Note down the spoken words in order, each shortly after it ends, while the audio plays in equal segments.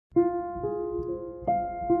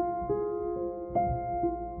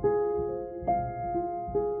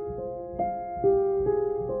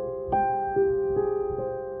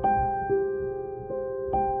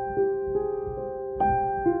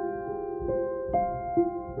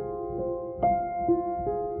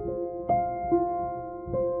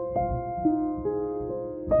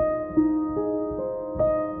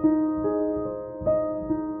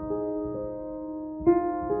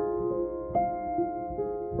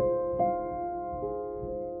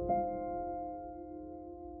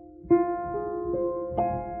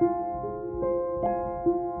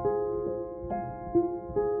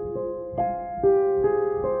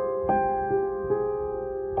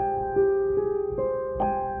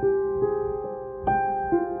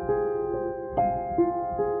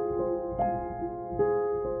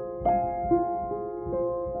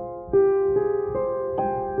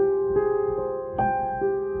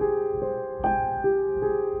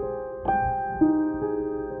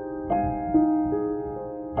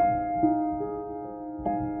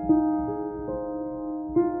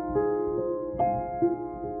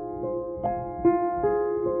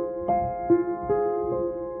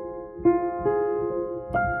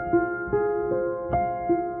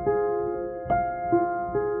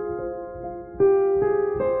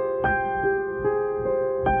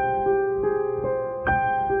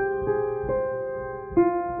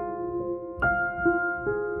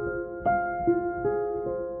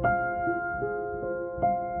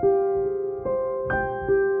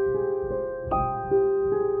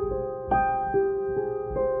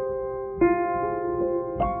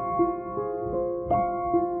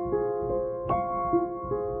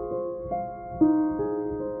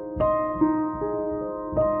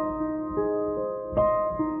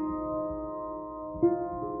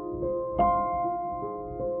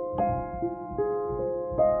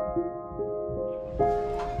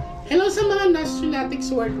Hello sa mga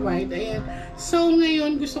Nostronatics worldwide. Ayan. So,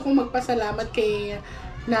 ngayon gusto kong magpasalamat kay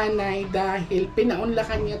Nanay dahil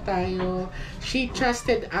pinaunlakan niya tayo. She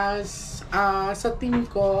trusted us sa team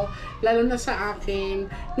ko, lalo na sa akin.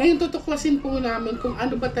 Ngayon tutuklasin po namin kung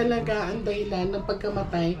ano ba talaga ang dahilan ng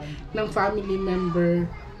pagkamatay ng family member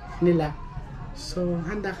nila. So,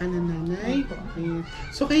 handa ka na, Nanay? Okay.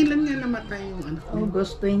 So, kailan nga namatay yung anak mo?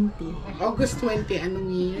 August 20. August 20, anong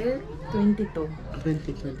year? 22.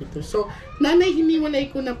 2022. So, Nanay, hiniwalay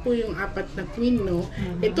ko na po yung apat na twin, no?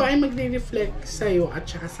 Ito ay magre-reflect sa'yo at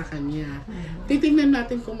saka sa kanya. Titingnan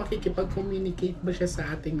natin kung makikipag-communicate ba siya sa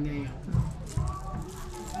atin ngayon.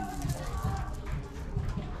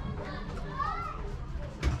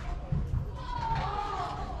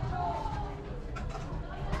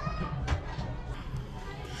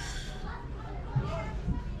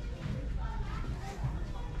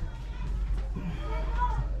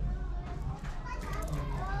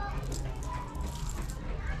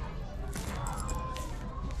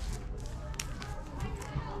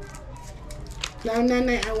 Now,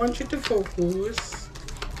 Nanay, I want you to focus.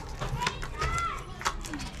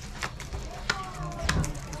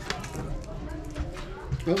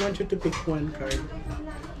 I want you to pick one card.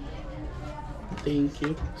 Thank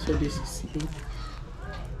you. So, this is you.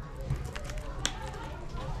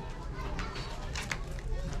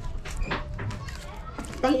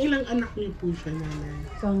 Pang ilang anak niyo po siya, Nanay?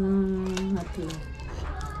 Pang-hati.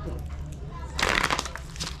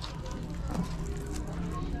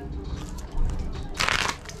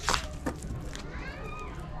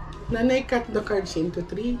 Nanay, cut the cards into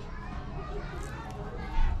 3.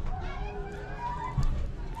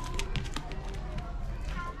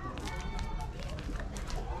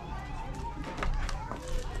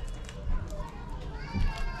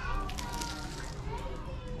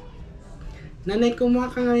 Nanay, kumuha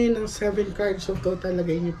ka ngayon ng 7 cards. So, total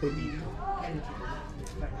lagay niyo po dito.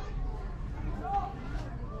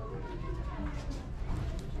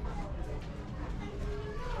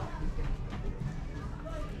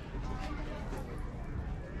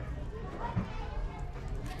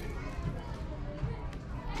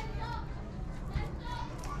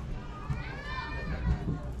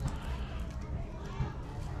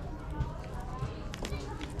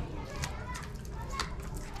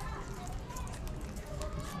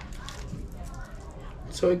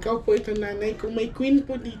 So, ikaw po ito, Nanay. Kung may queen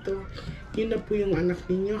po dito, yun na po yung anak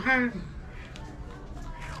ninyo, ha?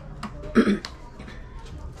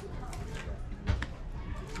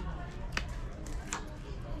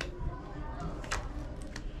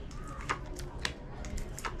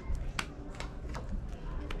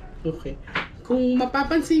 Okay. Kung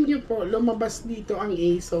mapapansin niyo po, lumabas dito ang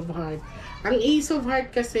Ace of Heart. Ang Ace of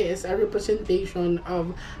Heart kasi is a representation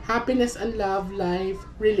of happiness and love, life,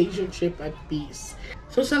 relationship, at peace.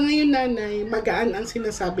 So, sa ngayon, Nanay, magaan ang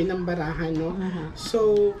sinasabi ng barahan, no?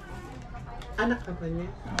 So, anak ka ba niya?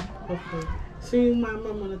 Okay. So, yung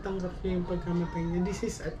mama mo, natanggap niya yung pagkamatay niya. This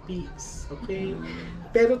is at peace. Okay?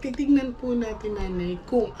 Pero titignan po natin, Nanay,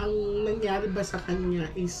 kung ang nangyari ba sa kanya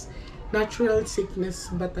is natural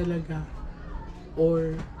sickness ba talaga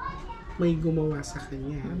or may gumawa sa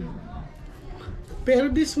kanya.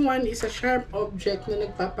 Pero this one is a sharp object na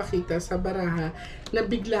nagpapakita sa baraha na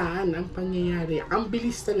biglaan ang pangyayari. Ang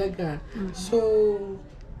bilis talaga. So,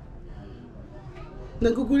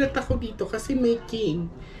 nagugulat ako dito kasi may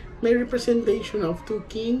king. May representation of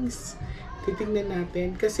 2 kings. Titingnan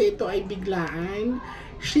natin. Kasi ito ay biglaan.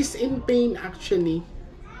 She's in pain actually.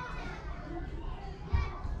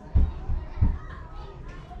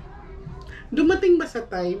 Dumating ba sa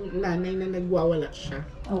time, Nanay, na nagwawala siya?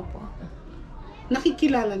 Opo.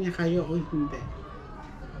 Nakikilala niya kayo o hindi?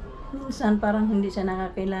 Minsan parang hindi siya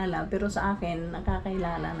nakakilala, pero sa akin,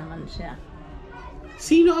 nakakilala naman siya.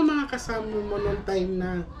 Sino ang mga kasama mo noong time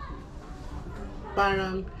na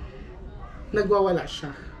parang nagwawala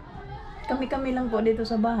siya? Kami-kami lang po dito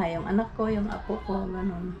sa bahay. Yung anak ko, yung apo ko,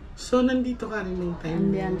 ganun. So, nandito ka rin noong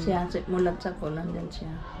time Andiyan na siya. Mulat sa ko, nandyan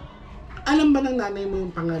siya. alam ba ng nanay mo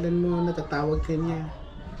yung pangalan mo, natatawag ka niya?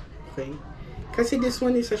 Okay. Kasi this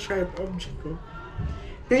one is a sharp object ko.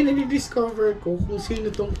 Kaya nadi-discover ko kung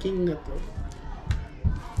sino tong king na to.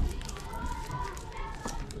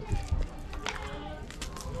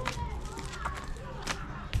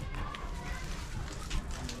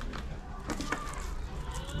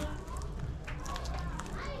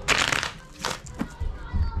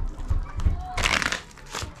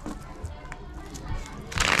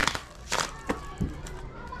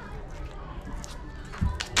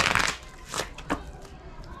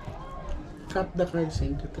 Cut the cards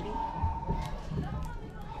into 3.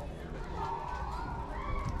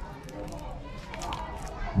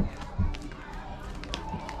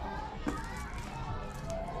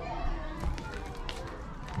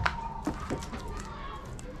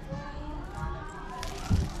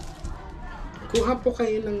 Kuha po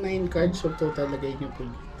kayo ng 9 cards of total, lagay niyo po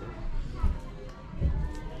dito.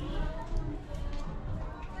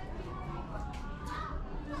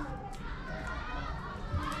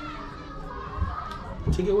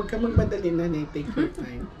 Sige, huwag ka magmadali na, take your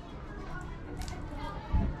time.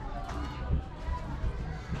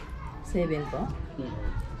 7 po.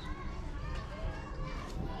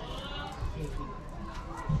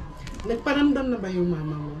 Nagparamdam na ba yung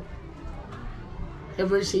mama mo?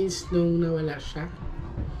 Ever since nung nawala siya?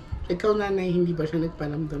 Ikaw, nanay, hindi ba siya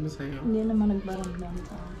nagparamdam sa'yo? Hindi naman nagbaramdam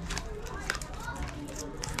pa.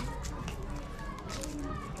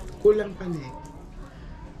 Kulang pa na eh.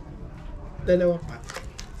 Dalawa pa.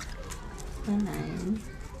 9.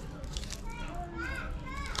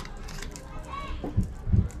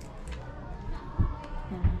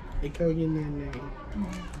 Ikaw yung nanay.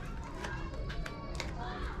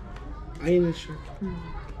 Ayun na siya.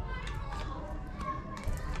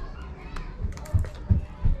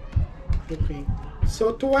 Okay.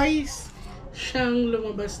 So, twice siyang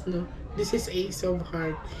lumabas, no? This is Ace of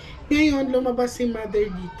Heart. Ngayon, lumabas si mother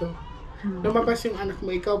dito. Lumabas yung anak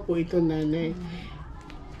mo. Ikaw po ito, nanay.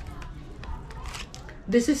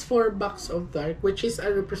 This is 4 Bucks of Dark, which is a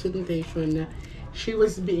representation na she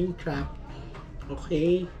was being trapped.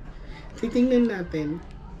 Okay? Titingnan natin.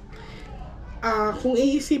 Kung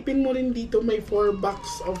iisipin mo rin dito, may 4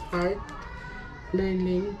 Bucks of Heart.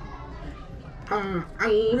 Learning.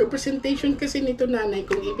 Ang representation kasi nito, nanay,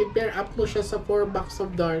 kung i-pair up mo siya sa 4 Bucks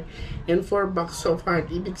of Dark and 4 Bucks of Heart,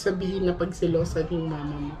 ibig sabihin na pagsilosan yung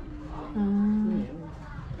mama mo.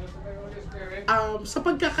 Sa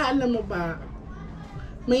pagkakaalam mo ba,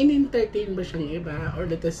 may in-entertain ba siyang iba? Or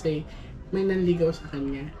let us say, may nanligaw sa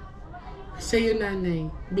kanya? Sa'yo, nanay,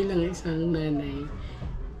 bilang isang nanay,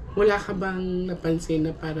 wala ka bang napansin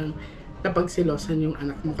na parang napagsilosan yung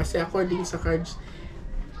anak mo? Kasi according sa cards,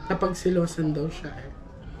 napagsilosan daw siya eh.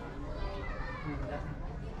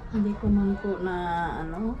 Hindi ko man po na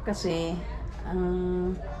kasi ang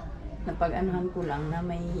napag-anuhan ko lang na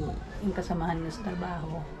may yung kasamahan niya sa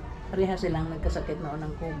trabaho. Pareha silang nagkasakit noon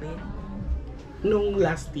ng COVID. Nung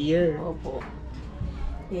last year? Opo.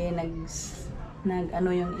 Nag-ano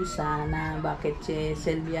yung isa na bakit si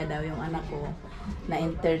Sylvia daw yung anak ko na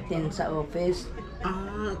entertain sa office.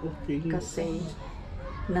 Okay. Kasi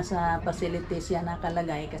nasa facilities siya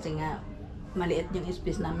nakalagay kasi nga maliit yung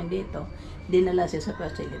space namin dito. Dinala siya sa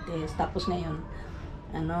facilities. Tapos ngayon,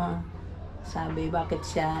 sabi bakit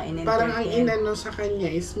siya in-entertain. Parang ang inano sa kanya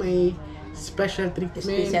is may special treatment.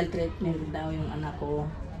 Special treatment daw yung anak ko.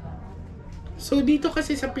 So, dito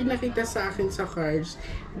kasi sa pinakita sa akin sa cards,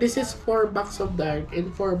 this is 4 Bucks of Dark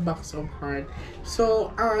and 4 Bucks of Heart.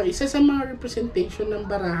 So, isa sa mga representation ng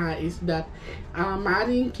baraha is that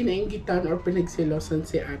maaaring kinainggitan or pinagsilosan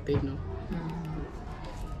si ate, no?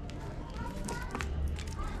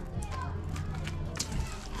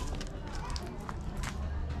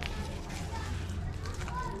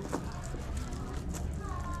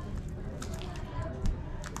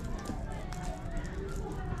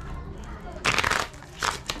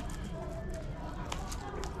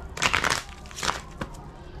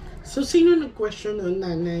 So, sino nag-question nun,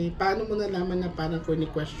 nanay? Paano mo nalaman na parang kung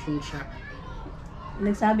ni-question siya?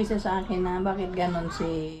 Nagsabi siya sa akin na bakit ganon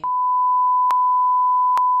si...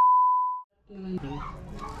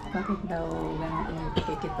 Bakit daw ganon yung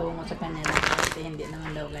kikitungo sa kanya kasi hindi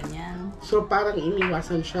naman daw ganyan. So, parang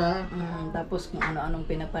iniwasan siya? Tapos kung ano-anong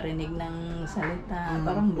pinaparinig ng salita,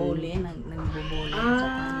 parang bully, nagbubully sa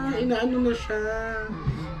kanya. Inaano na siya.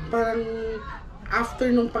 Parang after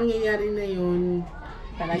nung pangyayari na yun,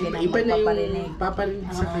 palagi nang iba na magpaparinig. yung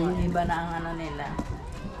paparinig sa kanya. Iba na ang ano nila.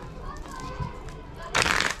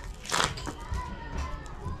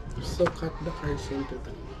 So, cut the cards into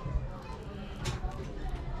them.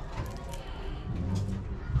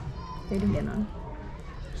 Pwede gano'n.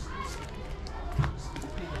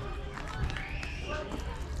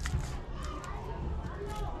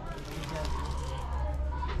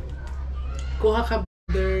 Kuha ka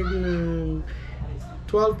ng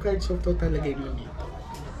 12 cards of total, lagay mo dito.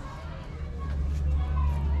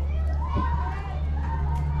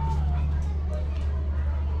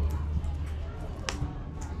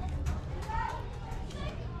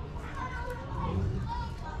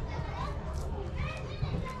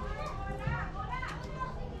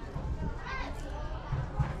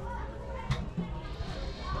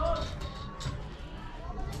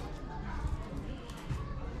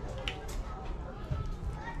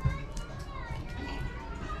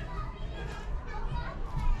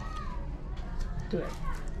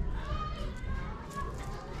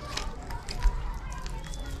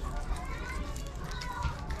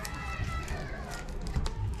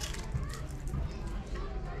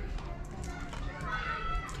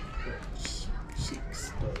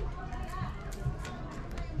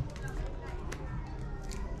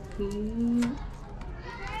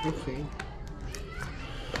 Okay.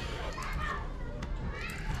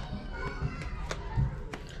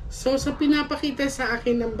 So, sa pinapakita sa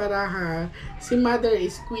akin ng baraha, si Mother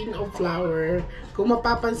is Queen of Flower. Kung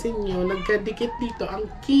mapapansin nyo, nagkadikit dito ang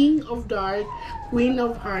King of Dark, Queen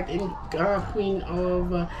of Heart, and Queen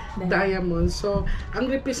of Diamond. So, ang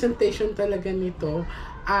representation talaga nito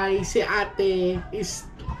ay si ate is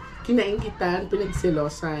kinaingitan,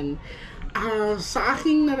 pinagsilosan. Sa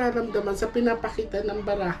aking nararamdaman, sa pinapakita ng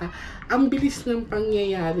baraha, ang bilis ng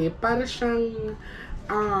pangyayari. Para siyang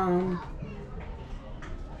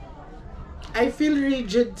I feel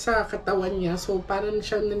rigid sa katawan niya. So, parang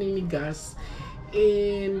siyang naninigas.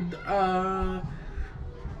 And,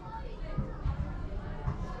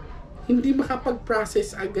 hindi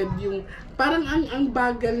makapag-process agad yung, parang ang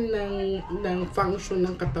bagal ng function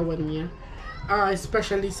ng katawan niya.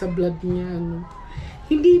 Especially sa blood niya. No?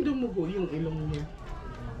 Hindi dumugo yung ilong niya.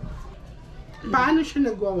 Paano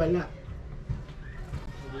siya nagwawala?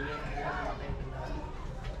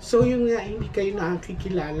 So, yung nga, hindi kayo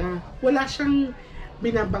nakakikilala. Wala siyang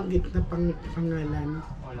binabanggit na pangalan.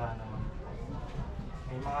 Wala naman.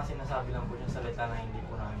 May mga sinasabi lang po siyang salita na hindi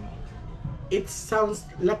po namin maintindihan. It sounds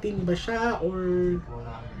Latin ba siya or Po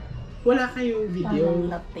namin. wala kayong video?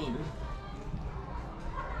 Parang Latin.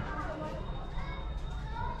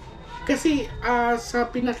 Kasi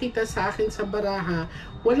sa pinakita sa akin sa baraha,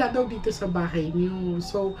 wala daw dito sa bahay niyo.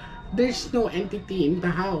 So, there's no entity in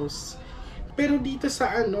the house. Pero dito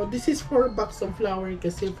sa this is 4 box of flower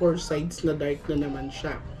kasi 4 sides na dark na naman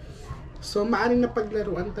siya. So, maaring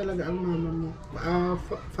napaglaruan talaga ang mama mo,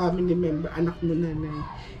 family member, anak mo, nanay.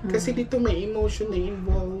 Kasi dito may emotion na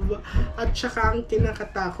involved. At saka ang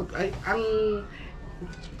kinakatakot ay, ang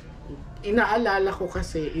inaalala ko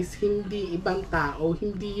kasi is hindi ibang tao,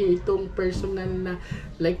 hindi itong personal na,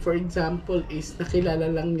 like for example is nakilala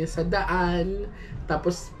lang niya sa daan,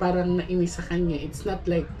 tapos parang nainis sa kanya. It's not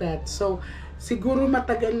like that. So, siguro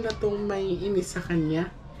matagal na tong may inis sa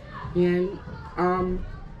kanya. Yan.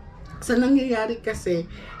 Sa nangyayari kasi,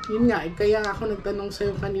 yun nga, kaya ako nagtanong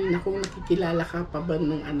sa'yo kanina kung nakikilala ka pa ba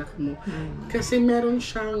ng anak mo. Kasi meron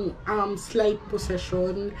siyang slight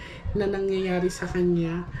possession na nangyayari sa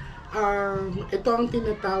kanya. Ito ang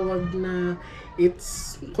tinatawag na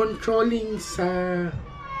it's controlling sa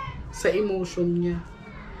emotion niya.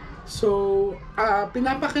 So,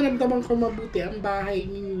 pinapakiramdaman ko mabuti ang bahay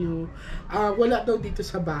ninyo. Wala daw dito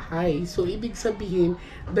sa bahay. So, ibig sabihin,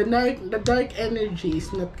 the dark energy is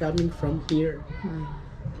not coming from here.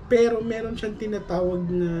 Pero meron siyang tinatawag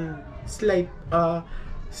na slight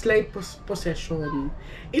possession.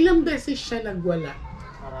 Ilang beses siya nagwala?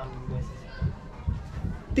 Maraming beses.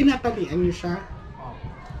 Tinatalian niyo siya? Oo.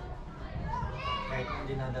 Kahit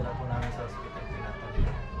hindi nadala po namin sa hospital,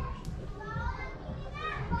 tinatalian.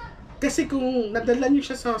 Kasi kung nadala niyo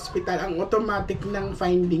siya sa hospital, ang automatic ng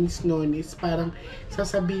findings noon is parang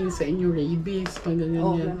sasabihin sa inyo rabies, pang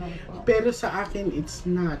ganyan. Pero sa akin, it's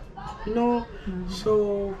not. No?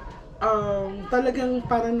 So, talagang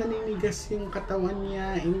parang naninigas yung katawan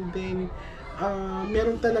niya, and then,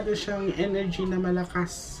 meron talaga siyang energy na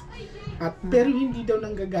malakas. Pero hindi daw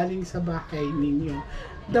nanggagaling sa bahay ninyo.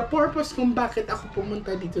 The purpose kung bakit ako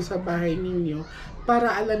pumunta dito sa bahay ninyo,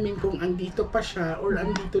 para alamin kung andito pa siya or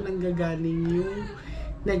andito nanggagaling yung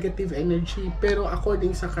negative energy. Pero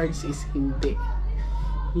according sa cards is hindi.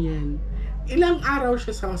 Yan. Ilang araw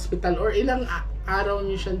siya sa hospital or ilang araw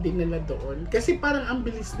niyo siyang dinala doon? Kasi parang ang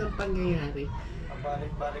bilis ng pangyayari.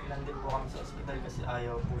 Balik-balik lang din po kami sa hospital kasi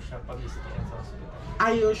ayaw po siya pag-iskian sa hospital.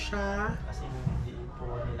 Ayaw siya Kasi hindi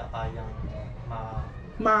po nila kayang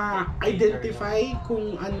ma-identify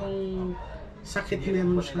kung anong sakit hindi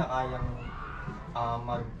meron po nila siya. kayang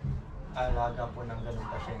mag-alaga po ng ganung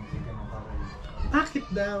pasyente, ganung kawal. Bakit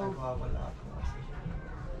daw? Nagwawala po kasi.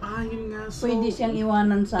 Yun nga. So, Pwede siyang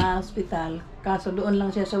iwanan sa ospital, kaso doon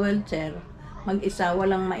lang siya sa wheelchair. Mag-isa,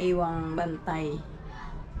 walang maiwang bantay.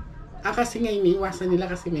 kasi nga iniiwasan nila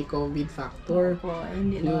kasi may COVID factor. Po,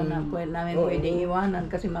 hindi naman namin Oo. pwedeng iwanan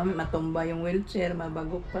kasi mami matumba yung wheelchair,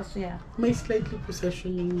 mabagok pa siya. May slightly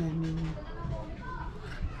possession yung nanay niya.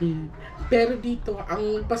 Yan. Pero dito,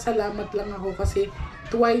 ang pasalamat lang ako kasi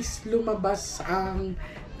twice lumabas ang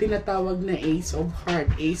tinatawag na Ace of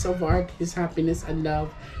Heart. Ace of Heart is happiness and love,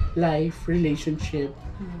 life, relationship,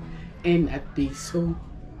 and at peace. So,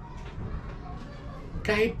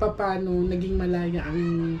 kahit papano, naging malaya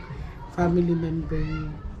ang family member niyo.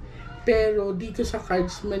 Pero dito sa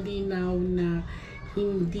cards, malinaw na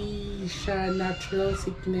hindi siya natural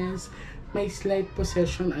sickness. May slight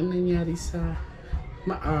possession ang nangyari sa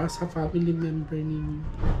family member ninyo.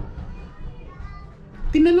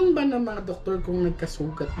 Tinanong ba ng mga doktor kung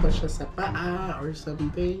nagkasugat ba siya sa paa or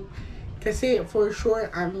something? Kasi for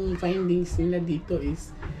sure, ang findings nila dito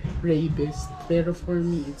is rabies. Pero for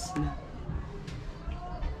me, it's not.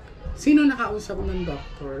 Sino nakausap ng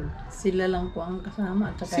doktor? Sila lang po ang kasama.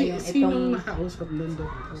 At saka yung Sinong itong... nakausap ng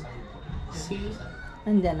doktor? Si?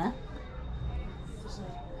 Nandyan na?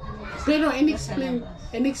 Pero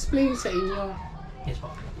in-explain sa inyo. Yes po.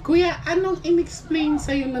 Kuya, anong in-explain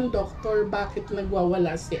sa'yo ng doktor bakit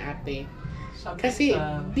nagwawala si ate? Sabi Kasi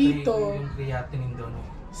sa dito- yung creatinine doon,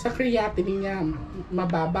 Sa creatinine niya,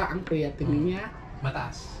 mababa ang creatinine niya.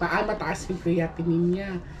 mataas. Mataas yung creatinine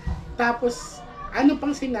niya. Tapos, ano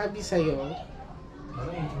pang sinabi sa'yo?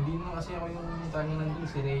 Hindi naman kasi ako yung tanong nandun,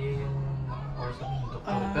 si Rhea yung kausap ng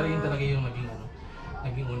doktor. Ah. Pero yun talaga yung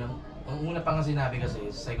naging unang, ang una pang sinabi kasi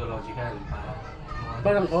is psychological,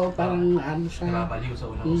 Parang ano siya. nababaliw sa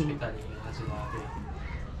unang ospital, yung unang sinabi.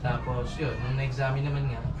 Tapos yun, nung na-examine naman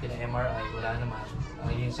nga, pina-MRI, wala naman.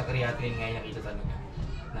 Yung sa creatinine nga nakita talaga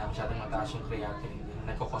na masyadong mataas yung creatinine,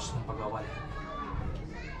 nagkakos ng pagwawala.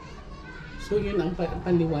 So, yun ang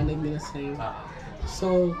paliwanag nila sa'yo. Ah,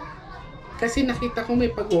 So, kasi nakita ko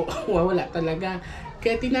may pagwawala talaga.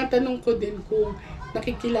 Kaya tinatanong ko din kung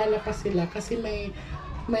nakikilala pa sila kasi may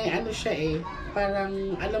ano siya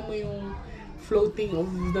parang alam mo yung floating of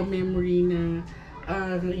the memory na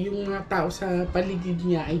yung mga tao sa paligid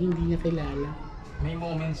niya ay hindi niya kilala. may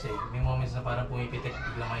moments na parang pumipitik,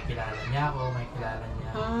 biglang makikilala niya ako, makikilala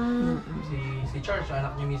niya. Si Charles, yung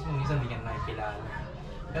anak niya mismo, minsan hindi niya nakikilala.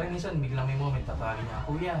 Pero minsan biglang may moment, tatawagin niya,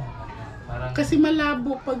 kuya. Parang, Kasi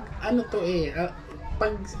malabo pag ano to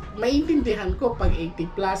pag maintindihan ko pag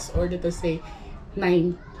 80 plus or let us say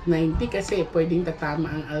 90 kasi pwedeng tatama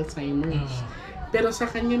ang Alzheimer's. Pero sa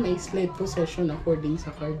kanya may slight possession according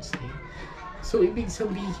sa cards So ibig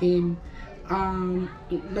sabihin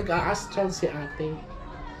nag-a-astral si ate.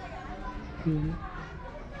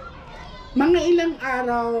 Mga ilang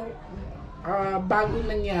araw bago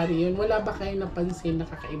nangyari yun, wala ba kayo napansin na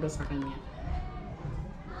kakaiba sa kanya?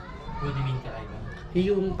 what do you mean kakaiba?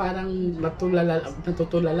 Yung parang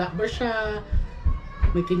natutulala ba siya?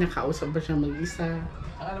 May kinakausap ba siya mag-isa?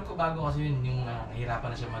 Ang alam ko bago kasi yun, yung nahirapan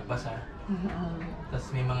na siya magbasa. Tapos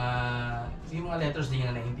may yung mga letters di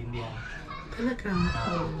niya na naiintindihan. Talaga?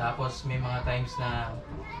 Tapos may mga times na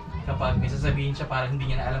kapag may sasabihin siya parang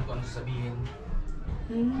hindi niya na alam kung ano sasabihin.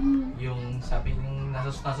 Yung sabi, yung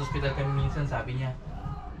nasa hospital kami minsan, sabi niya,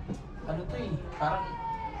 ano to parang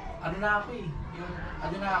ano na ako yung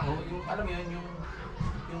ano na ako, yung alam mo yun, yung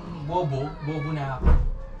bobo na ako.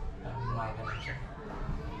 Mga ganun siya.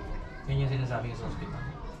 Yun yung sinasabi niya sa hospital.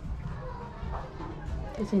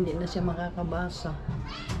 Kasi hindi na siya makakabasa.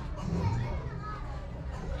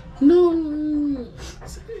 Nung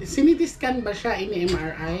sinitiskan ba siya in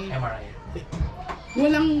MRI? MRI.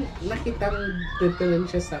 Walang nakitang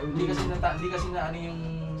diferensya sa Hindi ulo. kasi na ano yung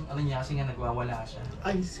ano niya kasi nga nagwawala siya.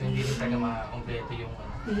 Ay, So hindi rin talaga makakompleto yung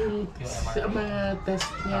yung MRI. sa mga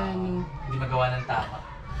test niya. No? Hindi magawa ng tama.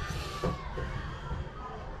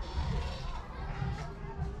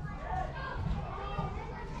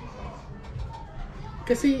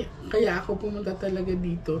 Kasi kaya ako pumunta talaga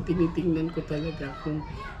dito, tinitingnan ko talaga kung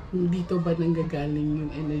dito ba nanggagaling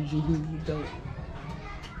yung energy, hindi daw.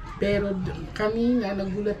 Pero kanina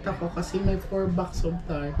nagulat ako kasi may 4 box of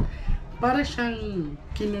dart. Para siyang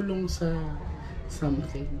kinulong sa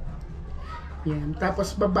something. Yan.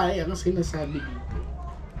 Tapos babae ang sinasabi dito.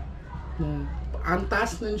 Na ang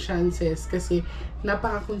taas ng chances kasi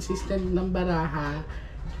napaka-consistent ng baraha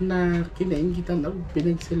na kinaingitan o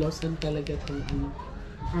pinagsilosan talaga itong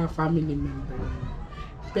family member.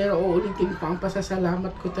 Pero uulitin ko, ang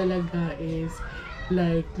pasasalamat ko talaga is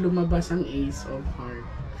like lumabas ang Ace of Heart.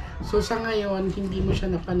 So sa ngayon, hindi mo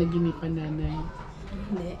siya napanaginipan, nanay?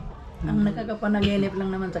 Hindi. Ang nakakapanaginip lang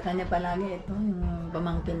naman sa kanya palagi ito, yung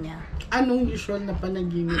pamangkin niya. Anong usual na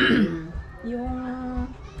panaginip? Yung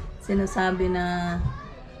sinasabi na,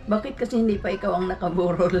 bakit kasi hindi pa ikaw ang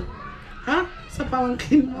nakaburol? Ha? Sa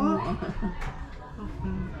pamangkin mo?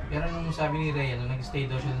 Pero nung sabi ni Rhea, nung nag-stay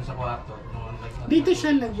daw siya dun sa kwarto, Dito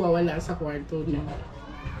siya nagwawala sa kwarto niya.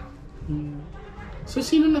 So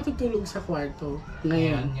sino natutulog sa kwarto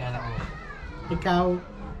ngayon? Yung anak mo. Ikaw?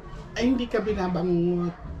 Ay hindi ka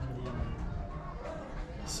binabangungot.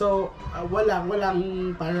 So walang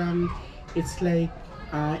parang it's like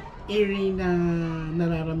eerie na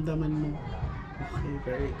nararamdaman mo. Okay,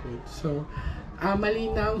 very good. So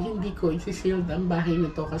malinaw, hindi ko isi-sealed ang bahay na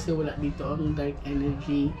to kasi wala dito ang dark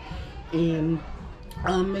energy. And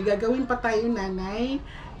may gagawin pa tayo, nanay.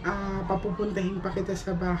 Papupuntahin pa kita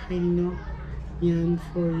sa bahay, no? Yan,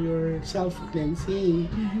 for your self-cleansing.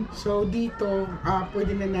 So, dito,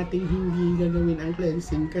 pwede na natin hindi gagawin ang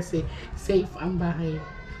cleansing kasi safe ang bahay.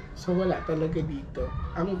 So, wala talaga dito.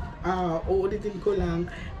 Ang uulitin ko lang,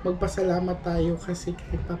 magpasalamat tayo kasi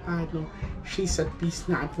kahit paano, she's at peace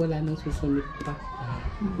na at wala nang susunod pa.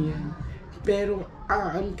 Yan. Pero,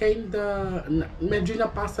 I'm kinda, medyo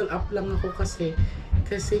na-puzzle up lang ako kasi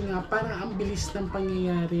nga, parang ang bilis ng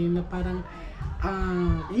pangyayari na parang,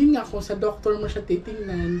 yun nga, kung sa doctor mo siya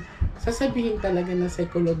titingnan, sasabihin talaga na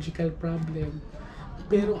psychological problem.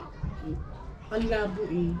 Pero, ang labo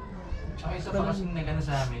eh. Tsaka isa pa kasing nagano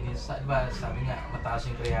sa amin is, diba, sabi nga,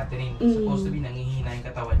 mataas yung creatinine. Supposed to be, nangihina yung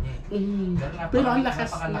katawan niya eh. Pero ang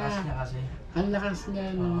lakas napakalakas niya kasi. Ang lakas nga,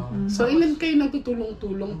 no? So, ilan kayo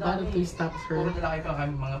nagtutulong-tulong para to stop her? Puro lalaki pa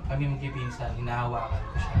kami magkipinsan, hinahawakan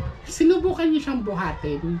ko siya. Sinubukan niyo siyang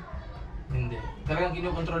buhatin? Hindi. Talagang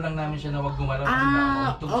kinukontrol lang namin siya na huwag gumalaw kasi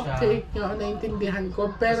nauuntog siya. Okay. Oo, naintindihan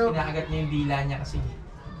ko. Pero, tapos kinakagat niya yung dila niya kasi.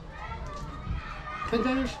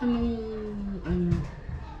 kagaya siya nung,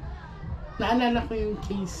 naalala ko yung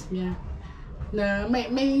case niya na may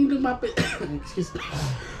lumapit excuse me.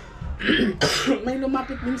 May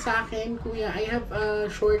lumapit din sa akin, kuya. I have a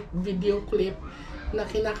short video clip na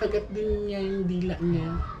kinakagat din niya yung dila niya.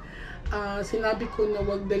 Sinabi ko na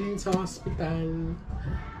wag dalhin sa hospital,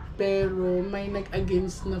 pero may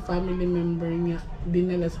nag-against na family member niya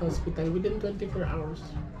dinala sa hospital within 24 hours.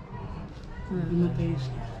 Namatay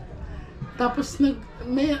siya. Tapos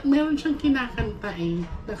meron siyang kinakanta eh.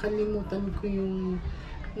 Nakalimutan ko yung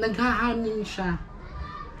naghahamin siya.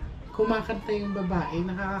 Kumakanta yung babae,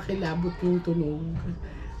 nakakakilabot yung tunog.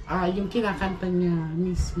 Yung kinakanta niya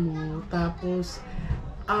mismo. Tapos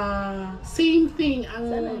same thing ang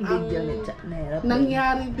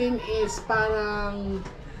nangyari din is parang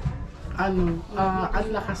ang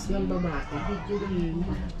lakas ng babae.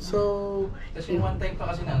 So, kasi one time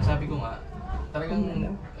pa kasi sabi ko nga,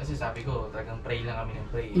 talagang, kasi sabi ko, talagang pray lang kami ng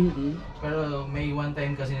pray. Pero may one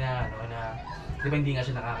time kasi na, di ba hindi nga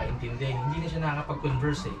siya nakakaintindi, hindi na siya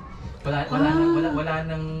nakakapag-converse eh. Wala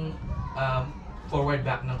nang forward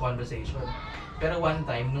back ng conversation. Pero one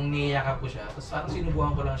time, nung niyayakap ko siya, tapos parang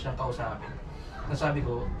sinubukan ko lang siyang kausapin. Nasabi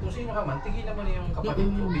ko, kung sino ka man, tigilan mo na yung kapatid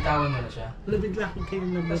ko, bitawan mo na siya. Bigla ko kayo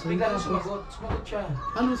Tapos bigla na sumagot siya.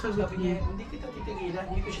 Anong sagot Sabi niya, hindi kita titigilan,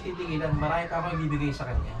 hindi ko siya titigilan, marami pa akong ibibigay sa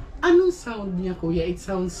kanya. Anong sound niya, kuya? It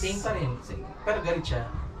sounds... Same pa rin, pero galit siya.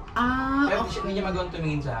 Pero okay. hindi niya magawang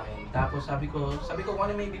tumingin sa akin. Tapos sabi ko kung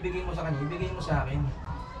ano may ibibigay mo sa kanya, ibigay mo sa akin.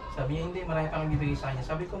 Sabi niya, hindi, marami pa akong ibibigay sa kanya.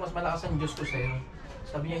 Sabi ko, mas malakas ang Diyos ko sa'yo.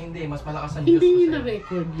 Sabi niya, hindi, mas malakas ang Diyos ko sa'yo. Hindi niyo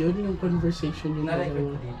na-record yun, yung conversation yung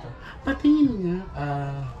na-record ko dito. Patingin nga.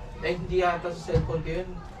 Hindi yata sa cellphone ko yun.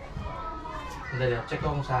 Dali, check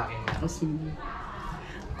ko kung sa akin. Sige.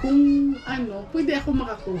 Kung pwede ako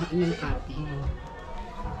makakuha ng copy.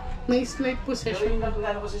 May slight Pero possession.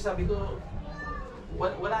 yung kasi sabi ko,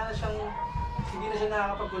 wala na siyang, hindi na siya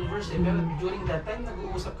nakakapag-converse eh. Pero during that time,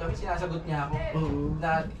 nag-uusap kami, sinasagot niya ako.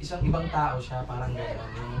 Na isang ibang tao siya, parang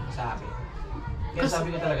gano'n yung sa akin. Kaya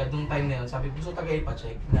sabi ko talaga, nung time na yun, sabi ko, gusto tagay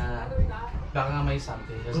pa-check na baka nga may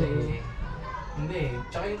something. Kasi, hindi eh.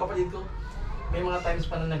 Tsaka yung kapatid ko, may mga times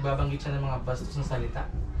pa na nagbabanggit siya ng mga bastos na salita.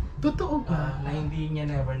 Totoo ba? Na hindi niya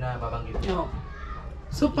never na babanggit siya.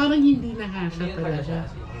 So parang hindi na nga siya Hindi na talaga siya.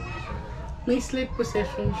 talaga. Hindi siya. May slight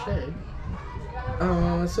possession siya eh.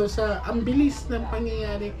 So ang bilis ng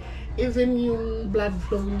pangyayari, even yung blood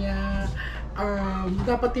flow niya,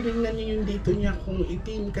 dapat tinignan niyo yung dito niya kung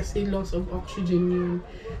itim kasi loss of oxygen yun.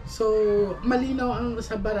 So malinaw ang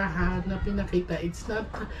sa baraha na pinakita, it's not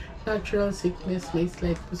natural sickness, may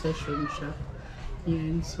slight possession siya.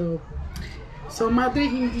 Yan, so mother,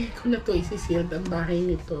 hindi ko na to isisild ang bahay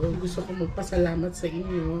nito. Gusto ko magpasalamat sa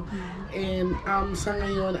inyo. And sa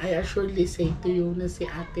ngayon, I assuredly say to you na si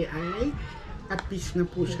ate ay at peace na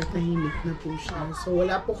po siya, tahimik na po siya. So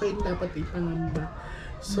wala po kayong dapat ipangamba.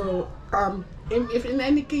 So, if in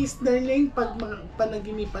any case, darling, pag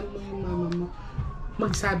panaginipan mo yung mama mo,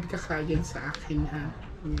 magsabi ka kaagad sa akin, ha?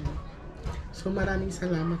 Yeah. So, maraming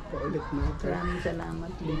salamat po ulit, mother. Maraming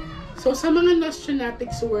salamat din. So, sa mga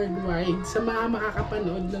Nostronatics worldwide, sa mga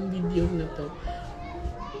makakapanood ng video na to,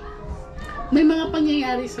 may mga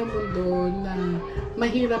pangyayari sa mundo na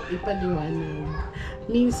mahirap ipaliwanag.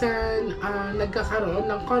 Minsan, nagkakaroon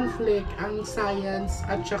ng conflict ang science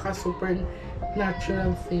at saka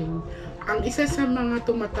supernatural thing. Ang isa sa mga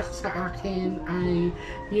tumatak sa akin ay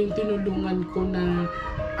yung tinulungan ko na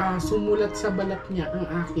sumulat sa balat niya ang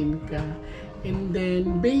akin ka. And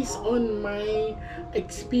then, based on my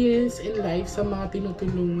experience in life sa mga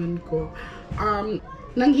tinutulungan ko,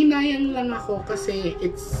 nanghinayang lang ako kasi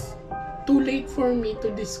it's too late for me to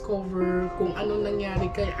discover kung ano nangyari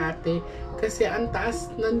kay ate kasi ang taas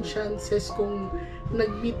ng chances kung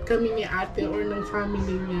nag-meet kami ni ate or ng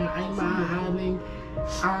family niya ay maaaring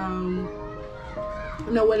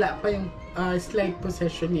nawala pa yung slight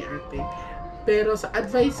possession ni ate. Pero sa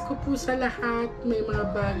advice ko po sa lahat, may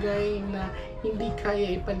mga bagay na hindi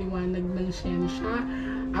kaya ipaliwanag ng siyensya.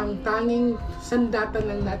 Ang tanging sandata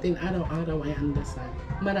lang natin araw-araw ay ang dasal.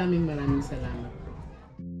 Maraming salamat.